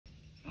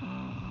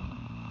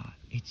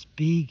It's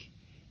big,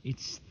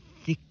 it's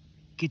thick,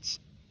 it's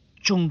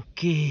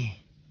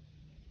chunky.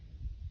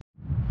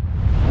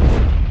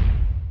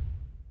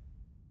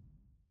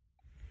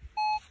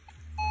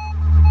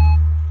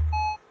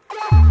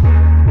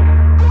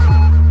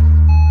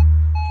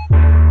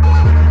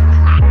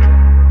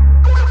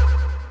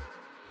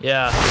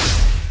 Yeah.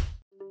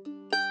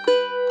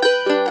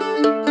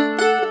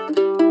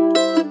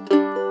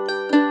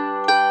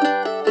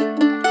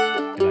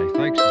 G'day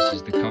folks, this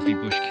is the Coffee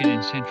Bush Kid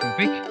in Central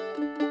Vic.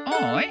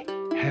 I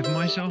have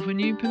myself a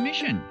new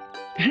permission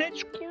and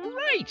it's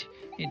great.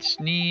 It's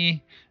near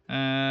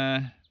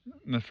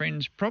my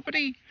friend's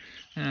property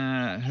who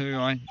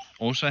I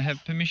also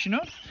have permission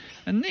of,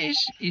 and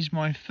this is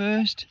my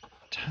first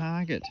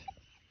target,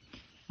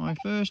 my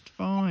first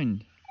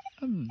find.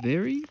 A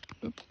very,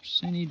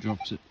 oops, and he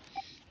drops it,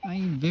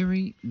 a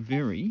very,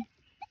 very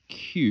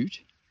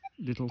cute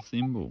little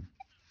thimble.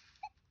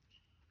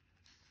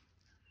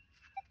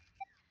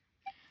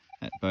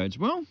 That bodes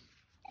well.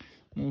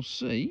 We'll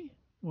see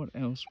what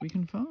else we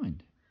can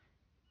find.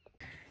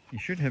 You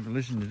should have a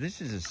listen to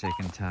this as a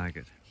second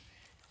target.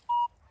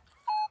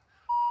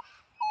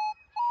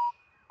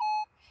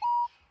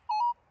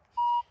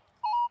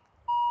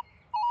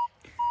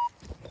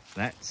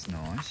 That's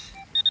nice.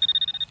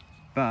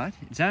 But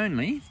it's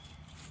only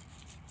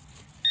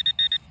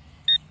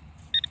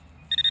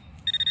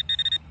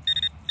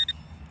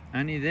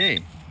there.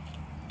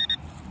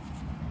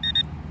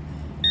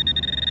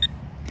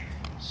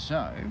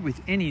 So,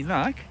 with any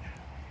luck,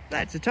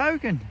 that's a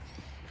token.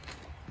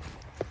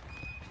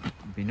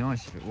 It'd be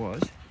nice if it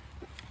was.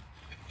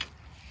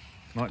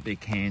 Might be a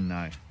can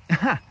though.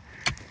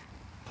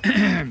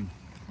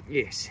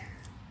 Yes.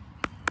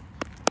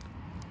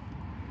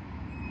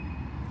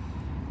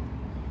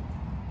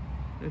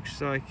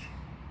 Looks like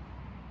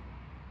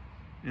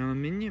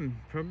aluminium,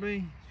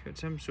 probably. It's got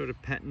some sort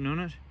of pattern on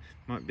it.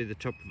 Might be the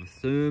top of a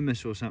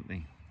thermos or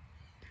something.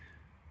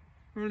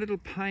 Or a little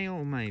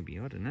pail maybe,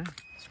 I don't know.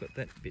 It's got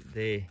that bit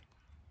there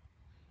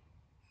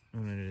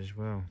on it as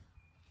well.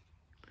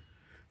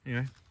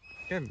 Anyway,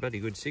 gave a bloody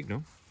good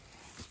signal.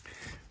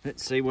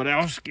 Let's see what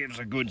else gives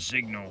a good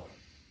signal.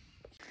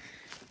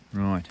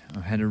 Right,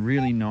 I've had a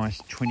really nice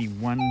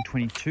 21,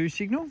 22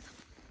 signal,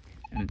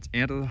 and it's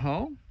out of the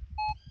hole.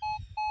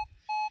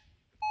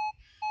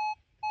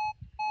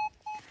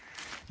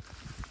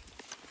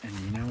 And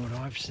you know what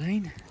I've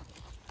seen?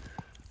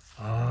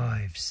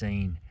 I've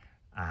seen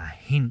a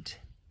hint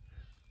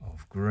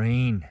of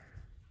green.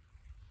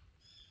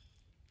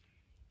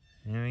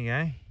 There we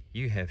go.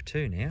 You have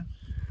too now.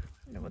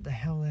 I don't know what the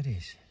hell that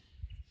is.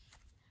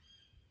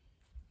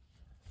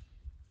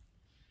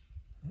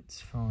 Let's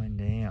find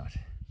out.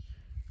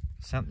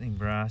 Something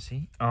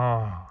brassy.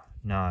 Oh,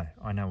 no,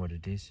 I know what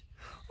it is.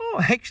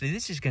 Oh, actually,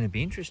 this is going to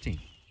be interesting.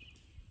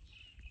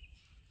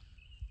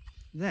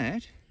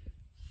 That,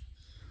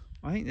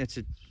 I think that's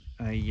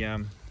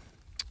a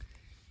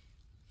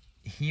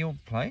heel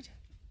plate.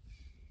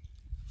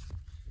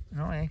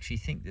 And I actually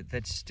think that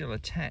that's still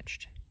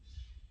attached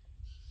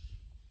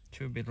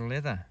to a bit of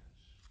leather.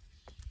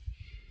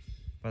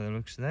 By the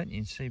looks of that, you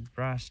can see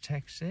brass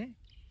tacks there.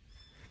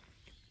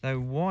 Though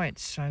why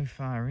it's so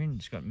far in,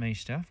 it's got me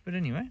stuff. But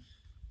anyway,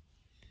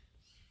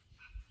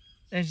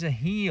 there's the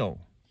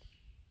heel.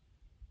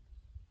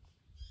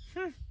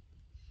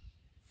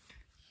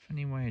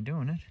 Funny way of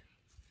doing it.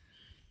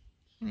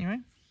 Anyway,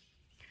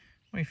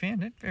 we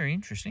found it. Very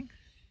interesting.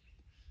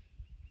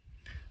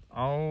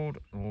 Old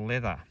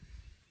leather.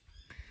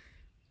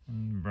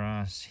 And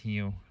brass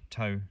heel,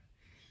 toe,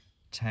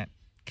 tap,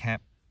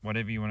 cap,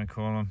 whatever you want to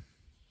call them.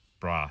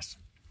 Brass.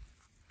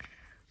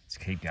 Let's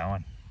keep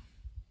going.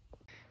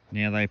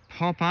 Now they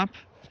pop up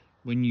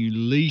when you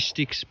least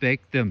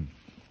expect them.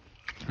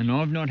 And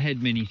I've not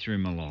had many through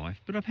my life,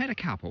 but I've had a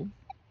couple.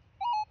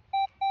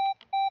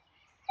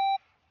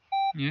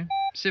 Yeah,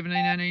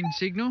 17, 18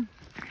 signal.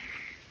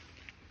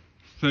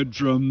 For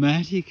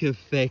dramatic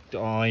effect,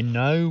 I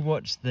know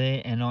what's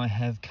there and I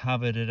have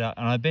covered it up.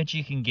 And I bet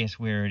you can guess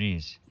where it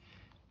is.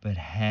 But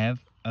have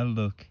a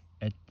look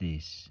at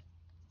this.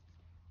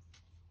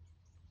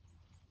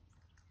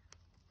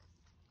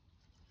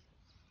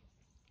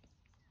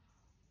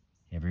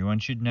 Everyone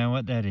should know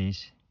what that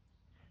is.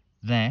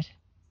 That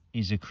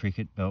is a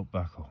cricket belt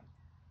buckle.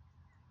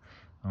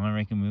 I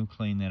reckon we'll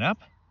clean that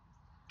up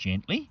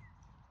gently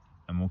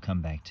and we'll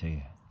come back to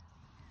you.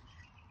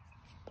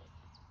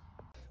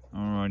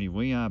 Alrighty,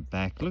 we are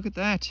back. Look at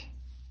that.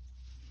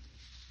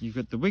 You've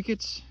got the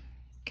wickets,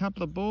 a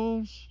couple of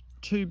balls,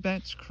 2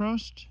 bats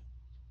crossed.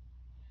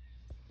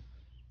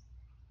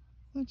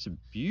 That's a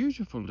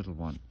beautiful little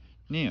one.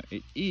 Now,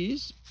 it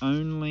is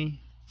only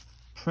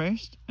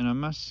pressed, and I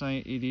must say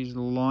it is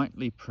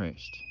lightly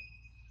pressed.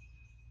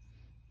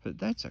 But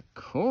that's a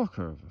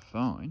corker of a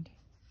find.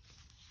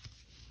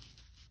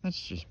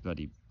 That's just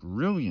bloody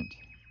brilliant.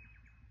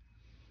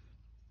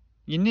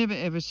 You never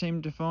ever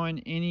seem to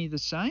find any the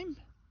same.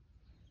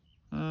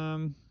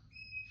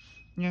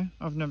 Yeah,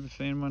 I've never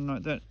found one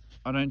like that.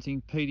 I don't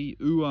think Petey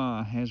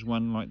has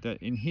one like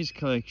that in his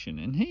collection,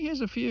 and he has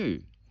a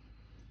few.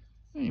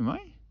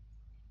 Anyway,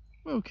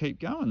 we'll keep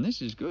going.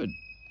 This is good.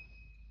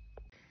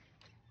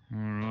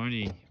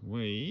 Alrighty,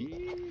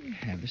 we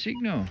have a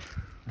signal.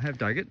 I have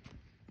dug it.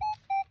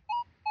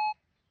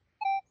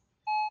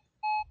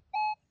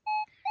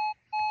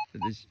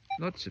 But there's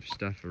lots of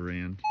stuff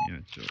around. You know,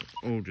 it's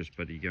all just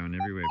bloody going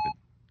everywhere, but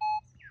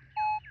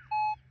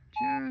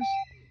just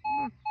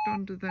locked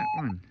onto that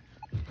one.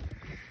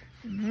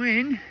 And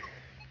when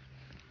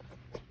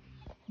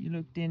you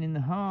look down in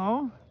the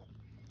hole,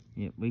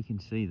 yep, we can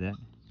see that.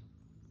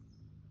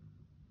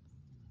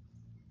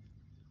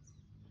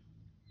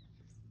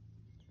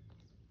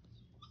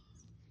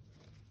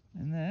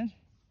 And that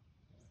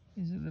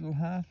is a little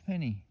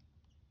halfpenny.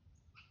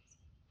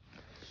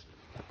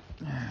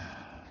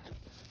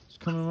 It's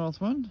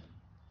Commonwealth one.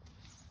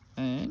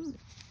 And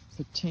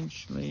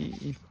potentially,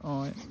 if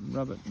I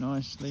rub it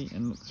nicely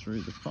and look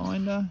through the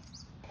finder,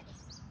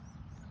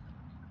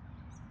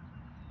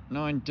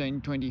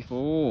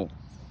 1924.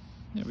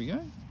 There we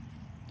go.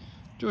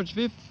 George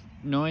V,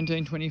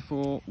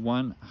 1924,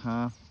 1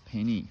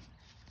 halfpenny.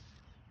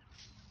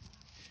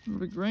 A little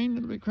bit green, a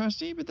little bit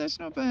crusty, but that's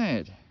not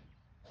bad.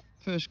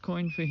 First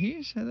coin for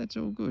here, so that's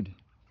all good.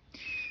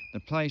 The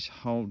place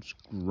holds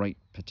great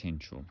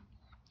potential.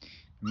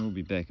 And we'll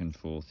be back and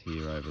forth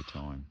here over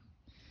time.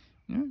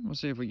 You know, we'll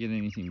see if we get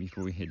anything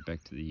before we head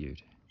back to the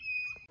ute.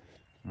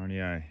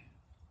 Rightio,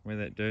 where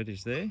that dirt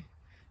is there,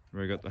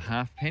 we've got the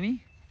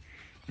halfpenny.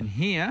 And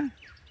here,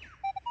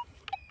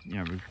 you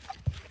know,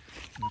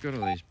 we've got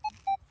all these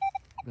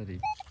bloody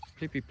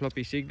flippy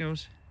ploppy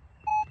signals.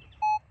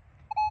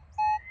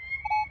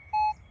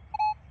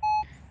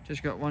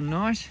 Just got one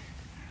night.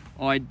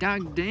 I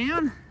dug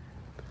down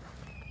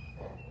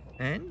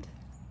and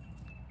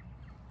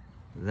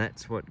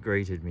that's what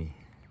greeted me.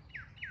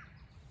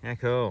 How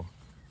cool.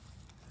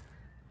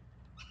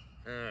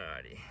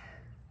 Alrighty.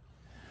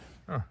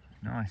 Oh,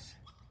 nice.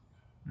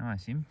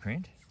 Nice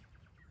imprint.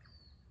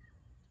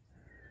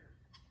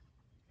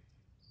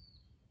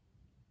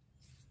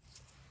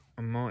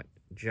 I might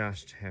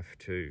just have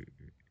to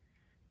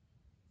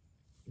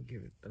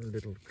give it a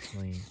little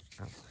clean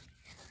up.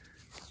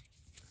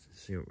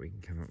 See what we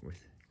can come up with.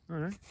 I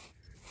don't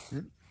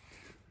know.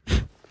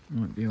 Yep.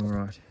 Might be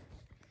alright.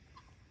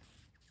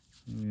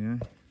 There we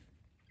go.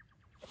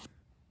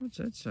 What's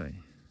that say?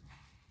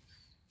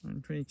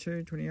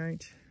 122,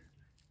 28.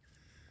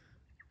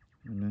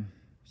 I don't know.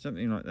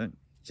 Something like that.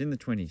 It's in the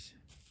 20s.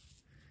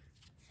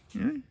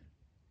 You know,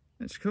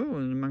 that's cool.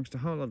 And amongst a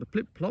whole lot of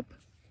plip-plop,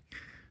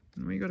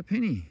 and we got a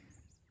penny.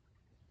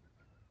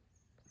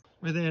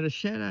 Without a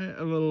shadow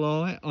of a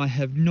lie, I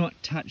have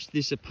not touched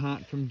this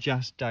apart from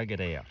just dug it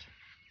out.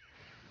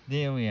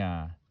 There we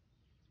are.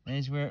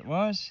 There's where it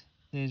was.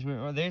 There's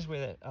where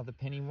that other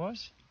penny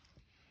was.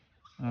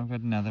 And I've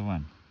got another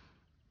one.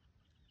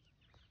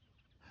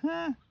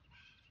 Huh?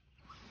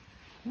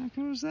 How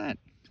cool is that?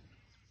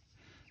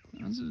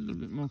 That's a little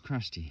bit more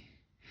crusty.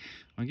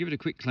 I'll give it a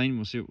quick clean and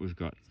we'll see what we've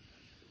got.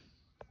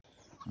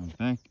 I'm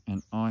back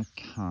and I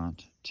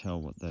can't tell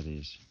what that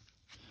is.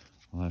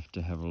 I'll have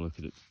to have a look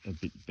at it a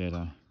bit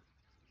better.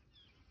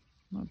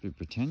 Might be a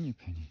Britannia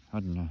penny. I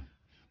don't know.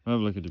 We'll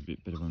have a look at it a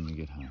bit better when we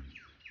get home.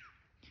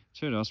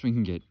 See what else we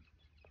can get.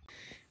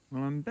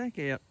 Well, I'm back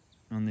out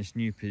on this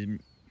new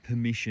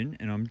permission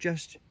and I'm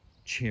just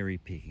cherry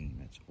picking.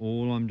 That's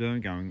all I'm doing,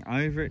 going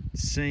over it,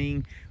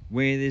 seeing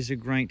where there's a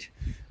great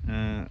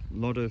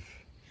lot of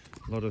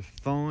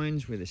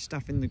finds, where there's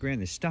stuff in the ground.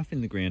 There's stuff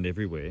in the ground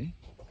everywhere.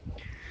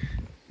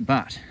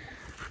 But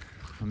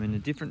I'm in a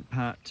different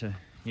part to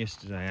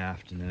yesterday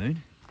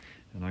afternoon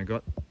and I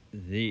got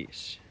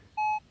this.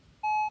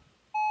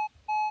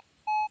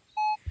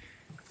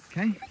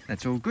 Okay,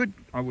 that's all good.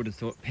 I would have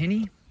thought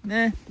penny.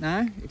 Nah,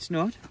 no, it's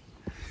not.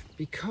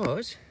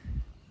 Because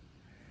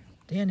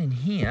down in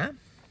here,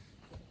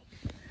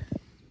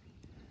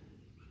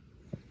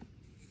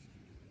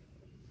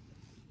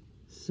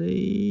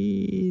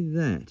 see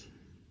that?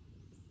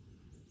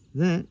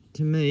 That,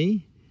 to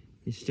me,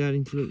 is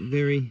starting to look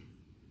very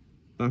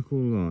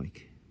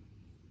buckle-like.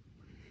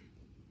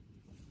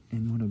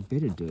 And what I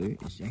better do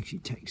is actually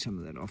take some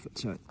of that off it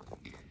so it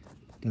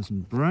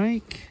doesn't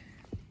break.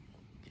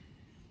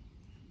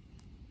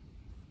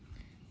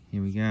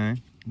 Here we go.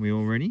 We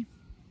all ready?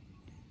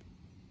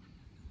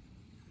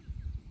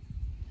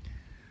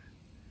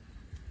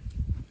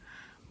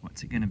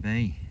 What's it going to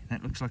be?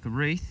 That looks like a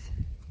wreath.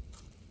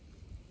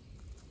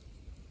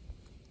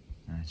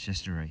 No, it's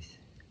just a wreath.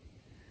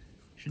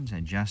 I shouldn't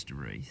say just a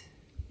wreath.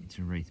 It's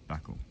a wreath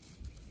buckle.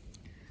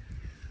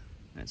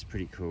 That's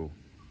pretty cool.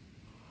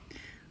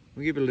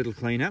 We'll give it a little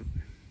clean up.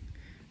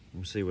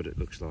 We'll see what it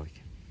looks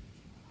like.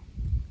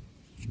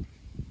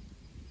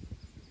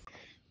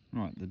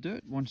 Right, the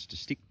dirt wants to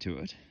stick to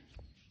it,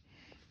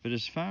 but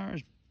as far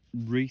as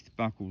wreath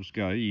buckles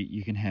go,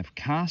 you can have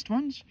cast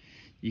ones,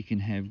 you can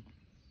have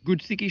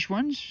good thickish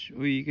ones,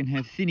 or you can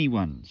have thinny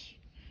ones.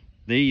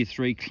 They're your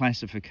three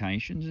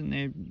classifications, and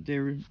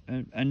they're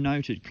a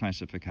noted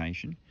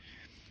classification.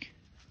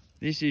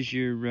 This is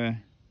your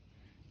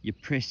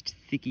pressed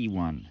thicky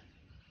one.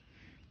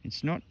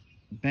 It's not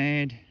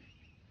bad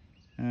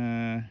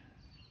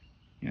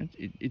You know,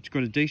 it's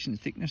got a decent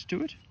thickness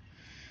to it,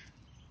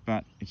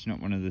 but it's not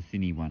one of the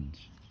thinny ones.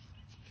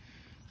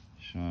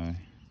 So,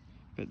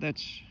 but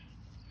that's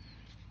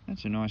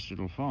a nice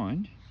little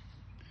find.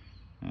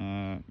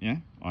 Yeah,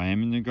 I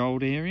am in the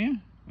gold area,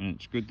 and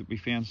it's good that we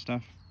found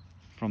stuff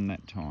from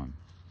that time.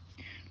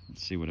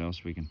 Let's see what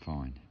else we can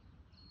find.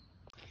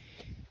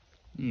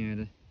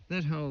 Yeah,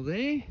 that hole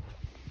there.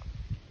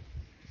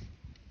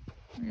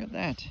 Look at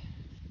that.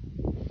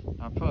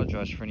 I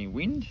apologise for any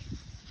wind.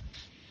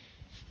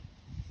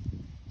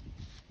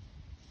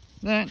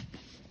 That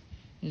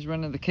is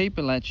one of the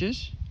keeper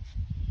latches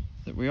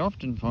that we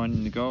often find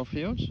in the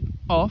Goldfields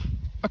off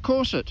a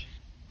corset.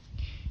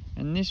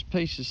 And this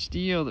piece of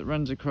steel that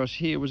runs across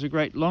here was a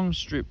great long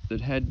strip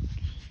that had,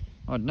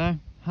 I don't know,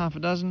 half a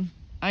dozen,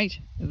 8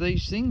 of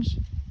these things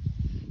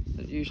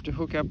that used to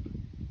hook up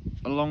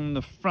along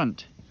the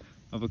front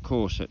of a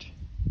corset.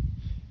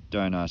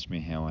 Don't ask me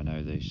how I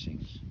know these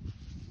things.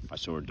 I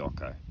saw a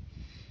doco.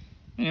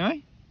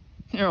 Anyway,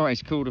 they're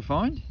always cool to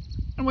find,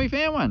 and we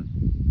found one.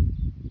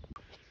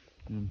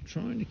 I'm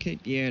trying to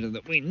keep you out of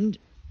the wind.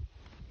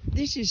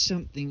 This is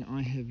something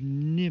I have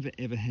never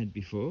ever had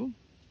before.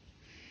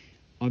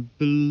 I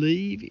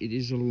believe it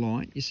is a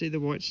light. You see the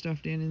white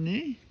stuff down in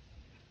there?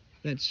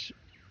 That's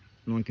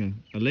like a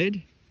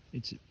lead.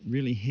 It's a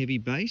really heavy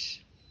base.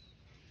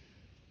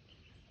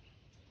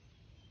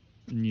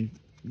 And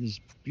there's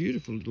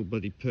beautiful little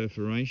bloody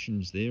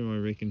perforations there, I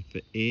reckon, for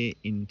air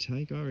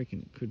intake. I reckon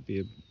it could be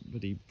a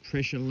bloody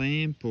pressure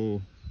lamp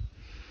or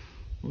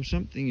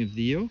something of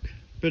the ilk.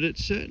 But it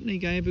certainly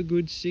gave a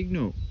good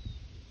signal.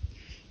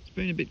 It's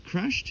been a bit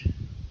crushed.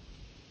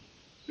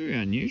 Very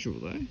unusual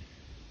though.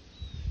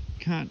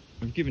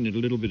 I've given it a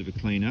little bit of a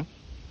clean up.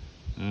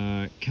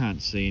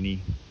 Can't see any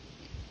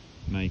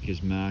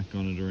maker's mark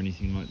on it or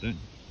anything like that.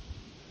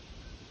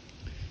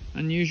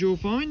 Unusual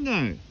find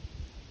though.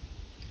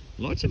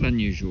 Lots of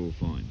unusual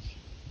finds.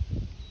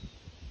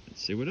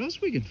 Let's see what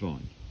else we can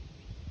find.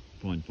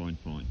 Find.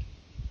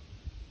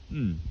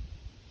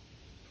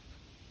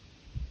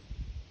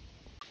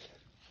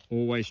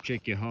 Always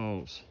check your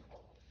holes.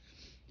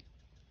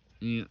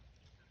 Yeah,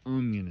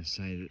 I'm going to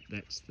say that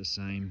that's the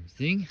same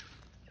thing.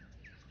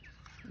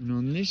 And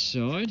on this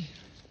side,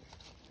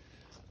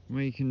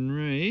 we can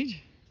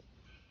read,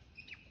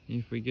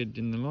 if we get it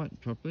in the light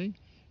properly,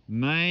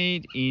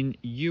 made in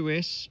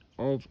US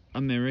of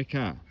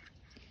America.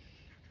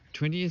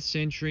 20th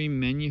Century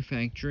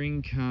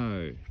Manufacturing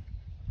Co.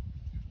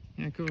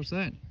 How cool is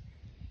that?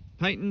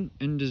 Patent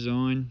and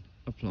design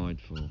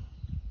applied for.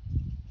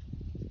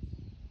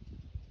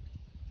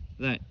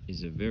 That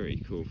is a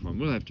very cool find.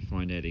 We'll have to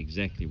find out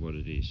exactly what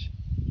it is.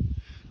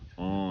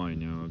 I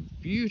know a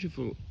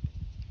beautiful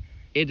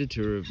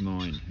editor of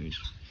mine who's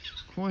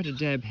quite a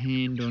dab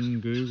hand on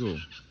Google.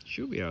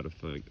 She'll be able to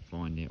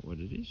find out what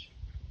it is.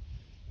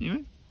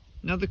 Anyway,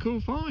 another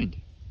cool find.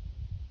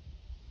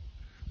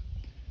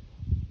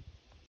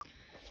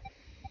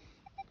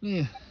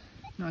 Yeah,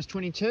 nice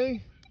 22.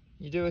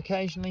 You do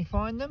occasionally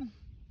find them,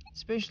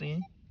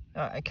 especially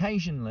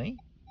occasionally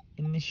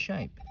in this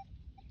shape.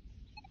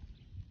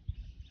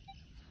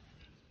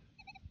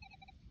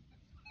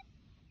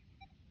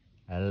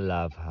 A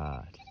love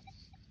heart.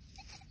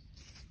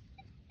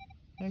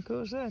 How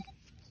cool is that?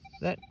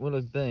 That will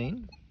have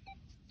been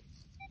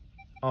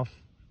off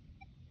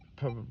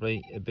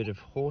probably a bit of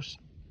horse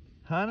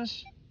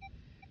harness.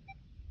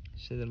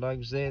 See the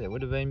lugs there that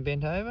would have been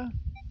bent over?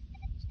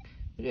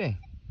 But yeah,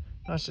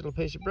 nice little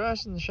piece of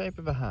brass in the shape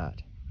of a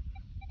heart.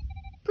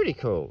 Pretty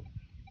cool.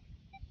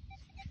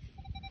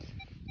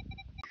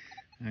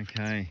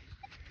 Okay,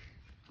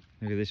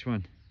 look at this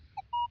one.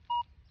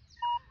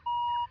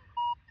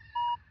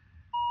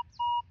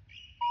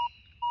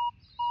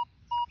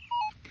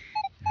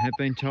 I have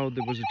been told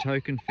there was a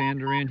token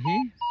found around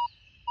here.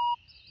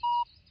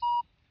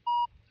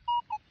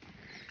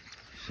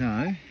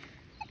 So,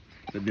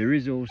 but there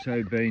is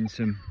also been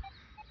some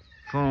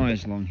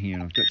fires along here,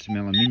 and I've got some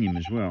aluminium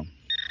as well.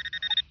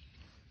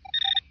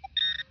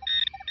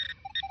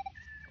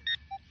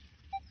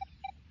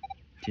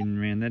 It's in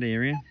and around that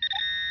area.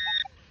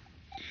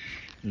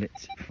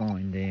 Let's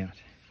find out.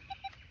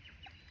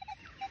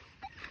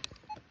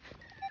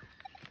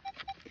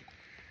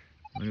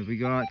 What have we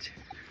got?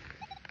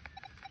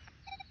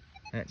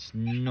 That's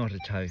not a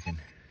token.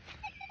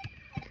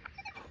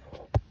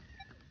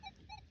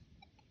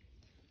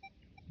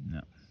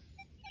 No.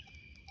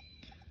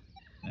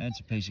 That's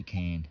a piece of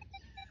can.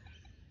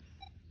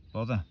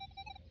 Bother.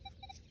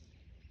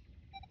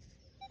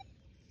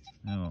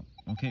 Oh well,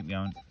 we'll keep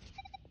going.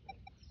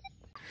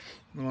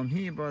 Well, I'm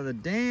here by the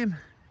dam.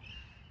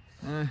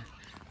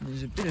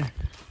 There's a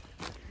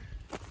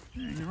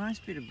nice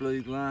bit of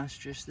blue glass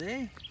just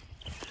there.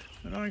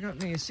 But I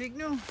got me a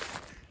signal.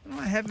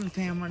 I haven't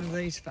found one of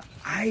these for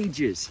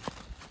ages.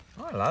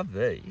 I love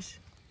these.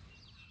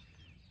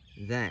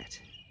 I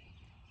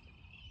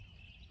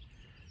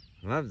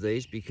love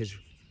these because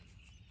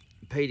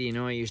Petey and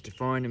I used to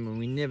find them and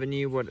we never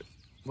knew what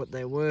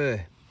they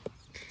were.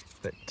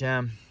 But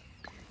now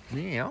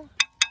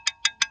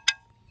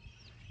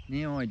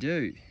I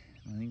do.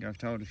 I think I've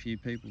told a few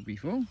people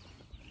before.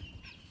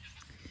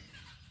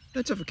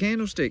 That's off a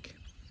candlestick.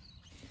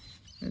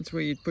 That's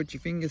where you'd put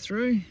your finger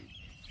through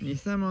and your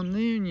thumb on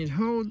there, and you'd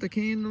hold the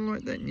candle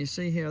like that, and you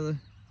see how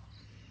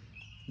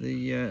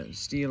the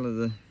steel of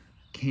the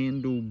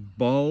candle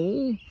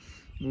bowl,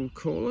 we'll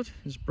call it,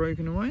 is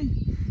broken away.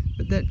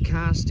 But that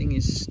casting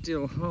is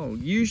still whole.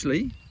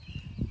 Usually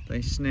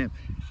they snap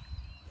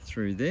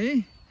through there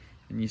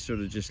and you're sort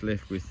of just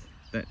left with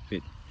that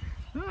bit.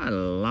 I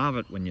love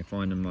it when you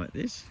find them like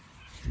this.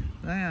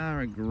 They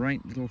are a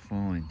great little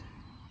find.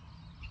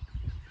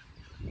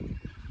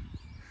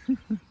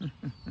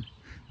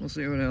 We'll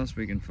see what else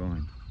we can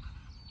find.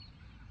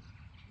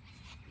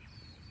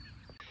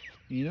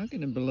 You're not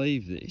going to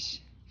believe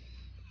this.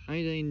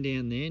 18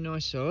 down there,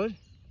 nice side.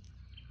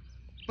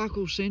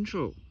 Buckle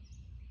central.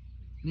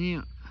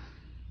 Now,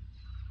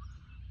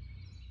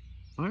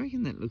 I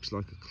reckon that looks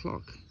like a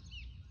clock.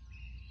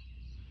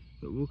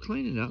 But we'll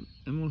clean it up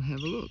and we'll have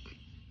a look.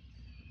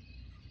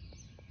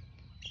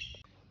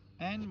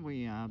 And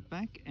we are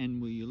back,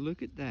 and will you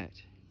look at that?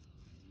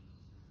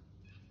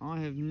 I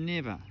have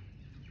never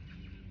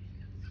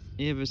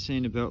ever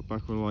seen a belt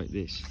buckle like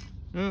this.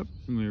 Oh,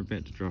 and we're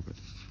about to drop it.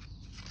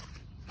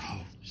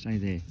 Oh, stay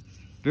there.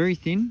 Very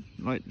thin,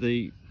 like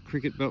the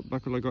cricket belt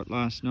buckle I got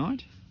last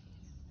night.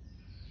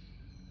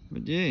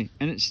 But yeah,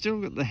 and it's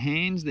still got the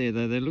hands there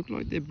though. They look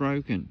like they're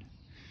broken.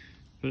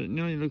 But it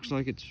nearly looks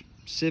like it's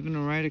 7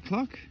 or 8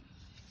 o'clock.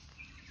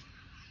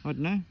 I don't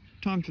know.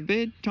 Time for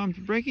bed, time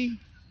for brekkie.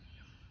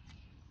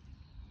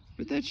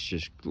 But that's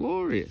just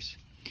glorious.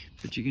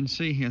 But you can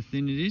see how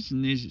thin it is,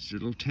 and there's its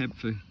little tab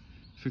for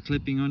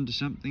clipping onto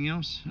something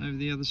else over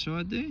the other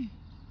side there.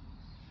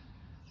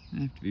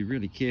 I have to be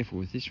really careful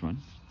with this one.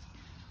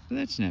 But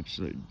that's an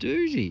absolute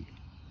doozy.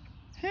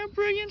 How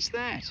brilliant's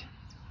that?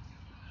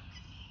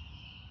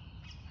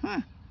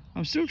 Huh.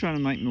 I'm still trying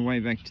to make my way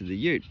back to the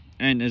ute.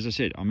 And as I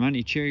said, I'm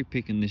only cherry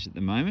picking this at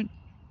the moment.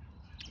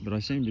 But I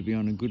seem to be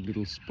on a good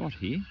little spot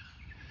here.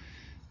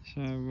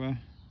 So,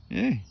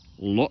 yeah,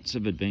 lots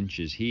of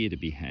adventures here to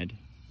be had.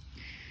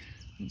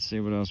 Let's see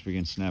what else we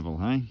can snavel,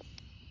 hey?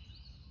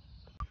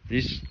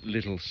 This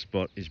little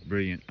spot is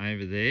brilliant.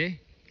 Over there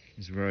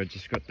is where I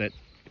just got that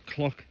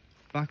clock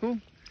buckle.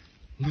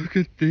 Look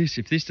at this.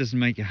 If this doesn't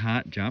make your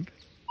heart jump.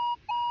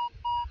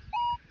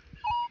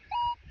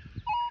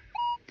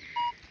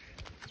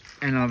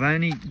 And I've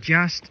only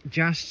just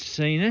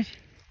seen it.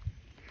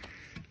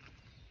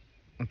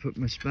 I put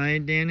my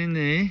spade down in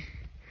there.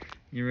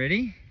 You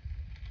ready?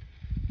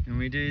 And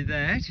we do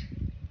that.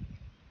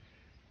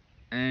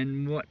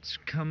 And what's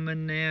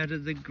coming out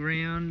of the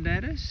ground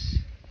at us?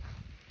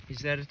 Is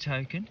that a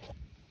token?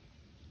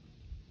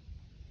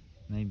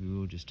 Maybe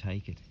we'll just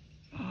take it.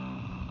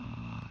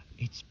 Oh,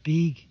 it's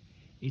big,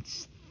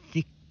 it's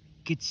thick,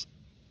 it's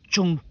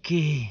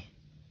chunky.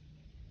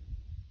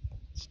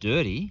 It's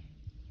dirty,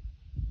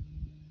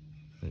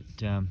 but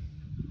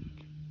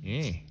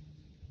yeah.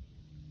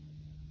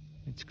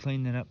 Let's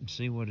clean that up and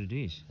see what it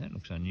is. That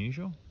looks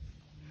unusual.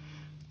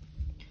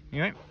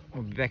 Anyway,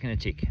 we'll be back in a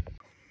tick.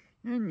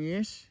 And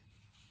yes,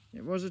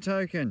 it was a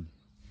token.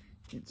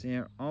 It's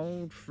our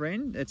old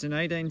friend. It's an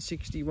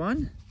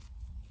 1861.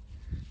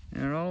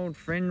 Our old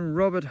friend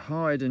Robert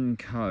Hyde &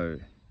 Co.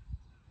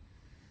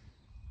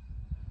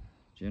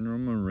 General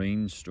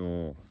Marine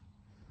Store.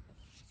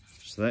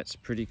 So that's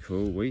pretty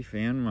cool. We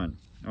found one.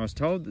 I was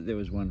told that there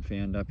was one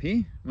found up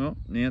here. Well,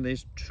 now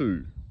there's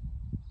 2.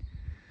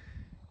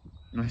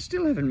 And I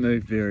still haven't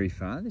moved very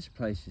far. This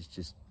place is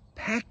just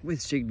packed with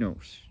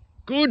signals.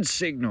 Good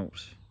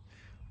signals.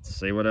 Let's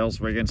see what else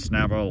we can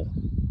snavel.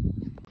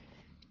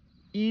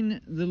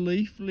 In the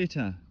leaf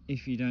litter,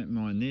 if you don't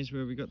mind. There's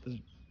where we got the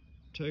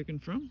token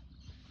from.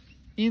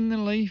 In the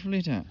leaf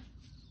litter.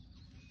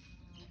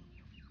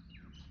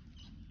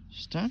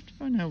 Stuffed,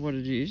 I know what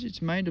it is.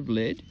 It's made of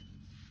lead.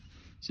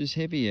 It's as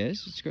heavy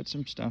as. It's got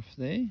some stuff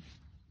there.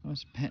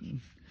 Nice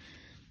pattern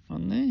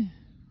on there.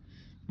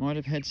 Might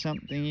have had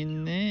something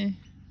in there.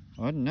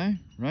 I don't know.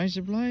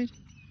 Razor blade.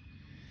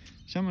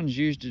 Someone's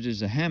used it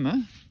as a hammer.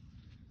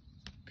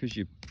 Because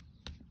you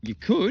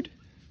could.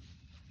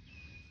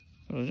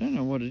 But I don't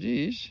know what it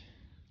is.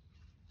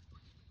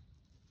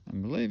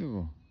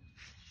 Unbelievable.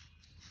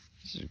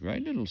 This is a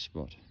great little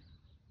spot.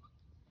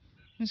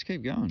 Let's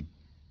keep going.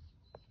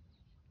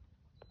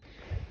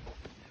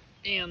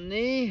 Down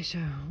there, so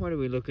what are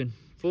we looking?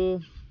 4,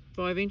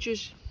 5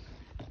 inches?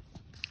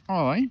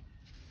 I've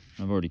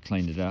already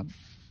cleaned it up.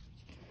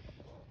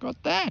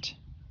 Got that,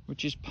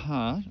 which is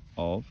part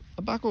of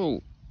a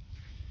buckle.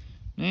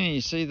 Now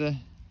you see the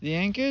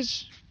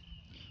anchors?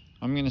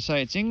 I'm going to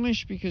say it's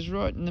English because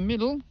right in the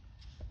middle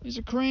is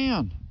a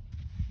crown.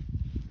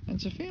 And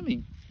it's a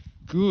fairly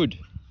good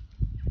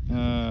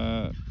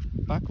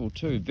buckle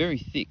too, very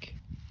thick.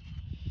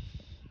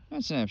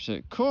 That's an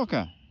absolute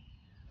corker.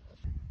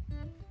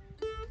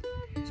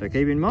 So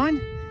keep in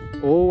mind,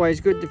 always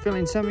good to fill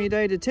in some of your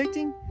day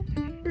detecting.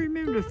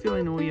 Remember to fill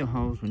in all your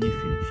holes when you're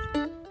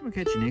finished. We'll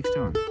catch you next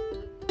time.